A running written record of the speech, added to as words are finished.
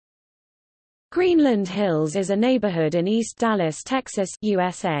Greenland Hills is a neighborhood in East Dallas, Texas,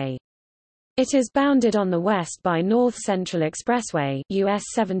 USA. It is bounded on the west by North Central Expressway US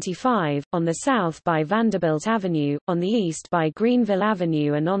 75, on the south by Vanderbilt Avenue, on the east by Greenville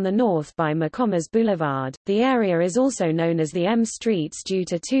Avenue and on the north by McComers Boulevard. The area is also known as the M Streets due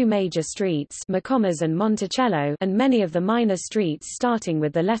to two major streets, McComers and Monticello, and many of the minor streets starting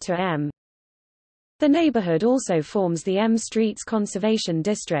with the letter M. The neighborhood also forms the M Streets Conservation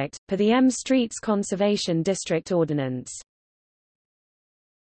District, per the M Streets Conservation District Ordinance.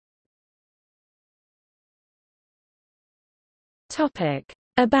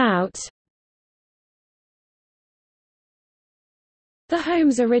 About. The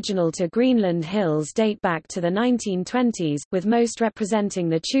homes original to Greenland Hills date back to the 1920s, with most representing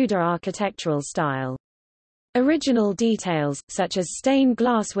the Tudor architectural style. Original details, such as stained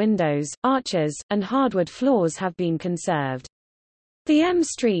glass windows, arches, and hardwood floors have been conserved. The M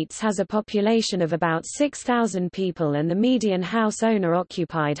Streets has a population of about 6,000 people and the median house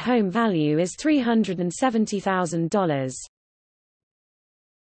owner-occupied home value is $370,000.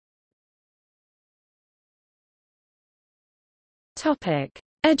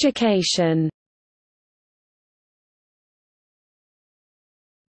 Education.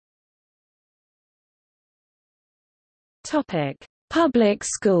 Public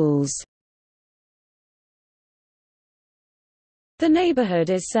schools. The neighborhood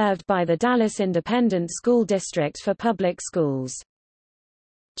is served by the Dallas Independent School District for public schools.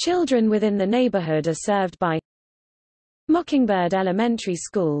 Children within the neighborhood are served by Mockingbird Elementary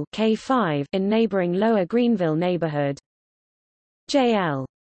School K-5 in neighboring Lower Greenville neighborhood, J.L.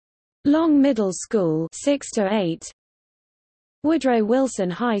 Long Middle School 6-8, Woodrow Wilson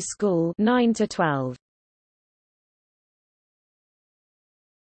High School 9-12.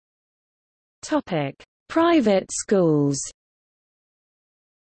 Private schools.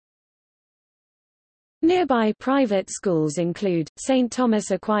 Nearby private schools include, St.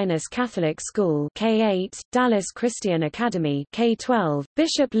 Thomas Aquinas Catholic School K-8, Dallas Christian Academy K-12,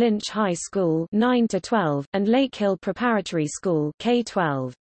 Bishop Lynch High School 9-12, and Lake Hill Preparatory School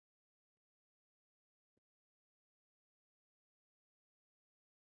K-12.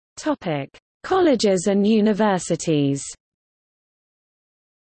 Colleges and universities.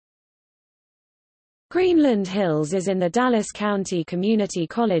 Greenland Hills is in the Dallas County Community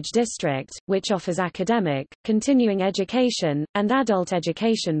College District, which offers academic, continuing education, and adult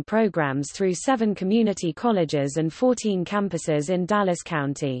education programs through 7 community colleges and 14 campuses in Dallas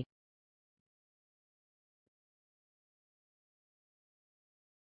County.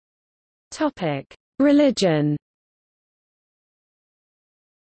 Religion.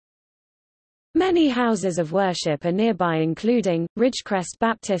 Many houses of worship are nearby including, Ridgecrest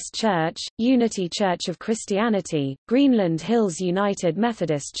Baptist Church, Unity Church of Christianity, Greenland Hills United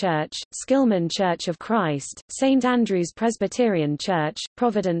Methodist Church, Skillman Church of Christ, St. Andrew's Presbyterian Church,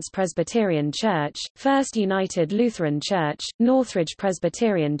 Providence Presbyterian Church, First United Lutheran Church, Northridge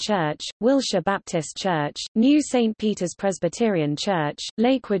Presbyterian Church, Wilshire Baptist Church, New St. Peter's Presbyterian Church,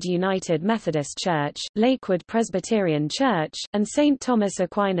 Lakewood United Methodist Church, Lakewood Presbyterian Church, and St. Thomas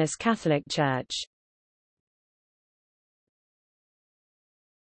Aquinas Catholic Church.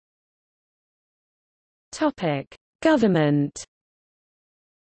 Government.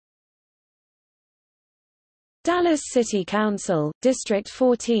 Dallas City Council, District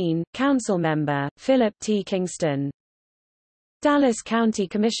 14, Council Member, Philip T. Kingston. Dallas County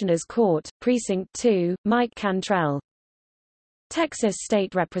Commissioners Court, Precinct 2, Mike Cantrell. Texas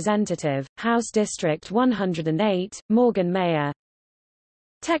State Representative, House District 108, Morgan Mayer.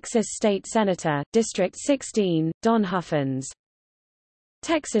 Texas State Senator, District 16, Don Huffins.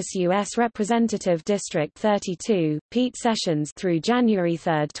 Texas U.S. Representative District 32, Pete Sessions through January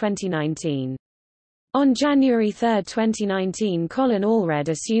 3, 2019. On January 3, 2019, Colin Allred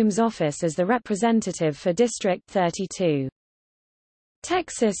assumes office as the representative for District 32.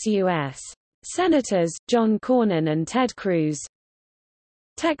 Texas U.S. Senators, John Cornyn and Ted Cruz.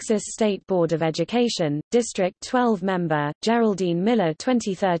 Texas State Board of Education, District 12 member, Geraldine Miller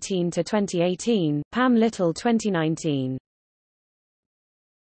 2013–2018, Pam Little 2019.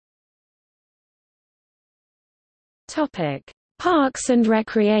 Parks and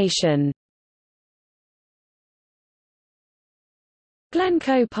recreation.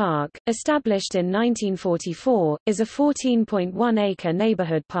 Glencoe Park, established in 1944, is a 14.1-acre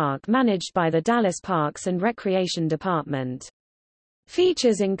neighborhood park managed by the Dallas Parks and Recreation Department.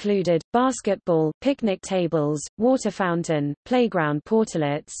 Features included, basketball, picnic tables, water fountain, playground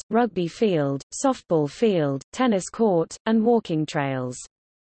portalets, rugby field, softball field, tennis court, and walking trails.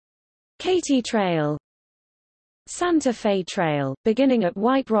 Katy Trail, Santa Fe Trail, beginning at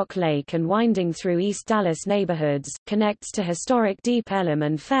White Rock Lake and winding through East Dallas neighborhoods, connects to historic Deep Ellum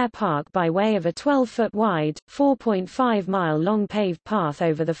and Fair Park by way of a 12-foot wide, 4.5-mile-long paved path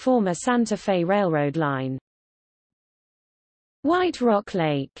over the former Santa Fe Railroad line. White Rock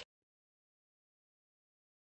Lake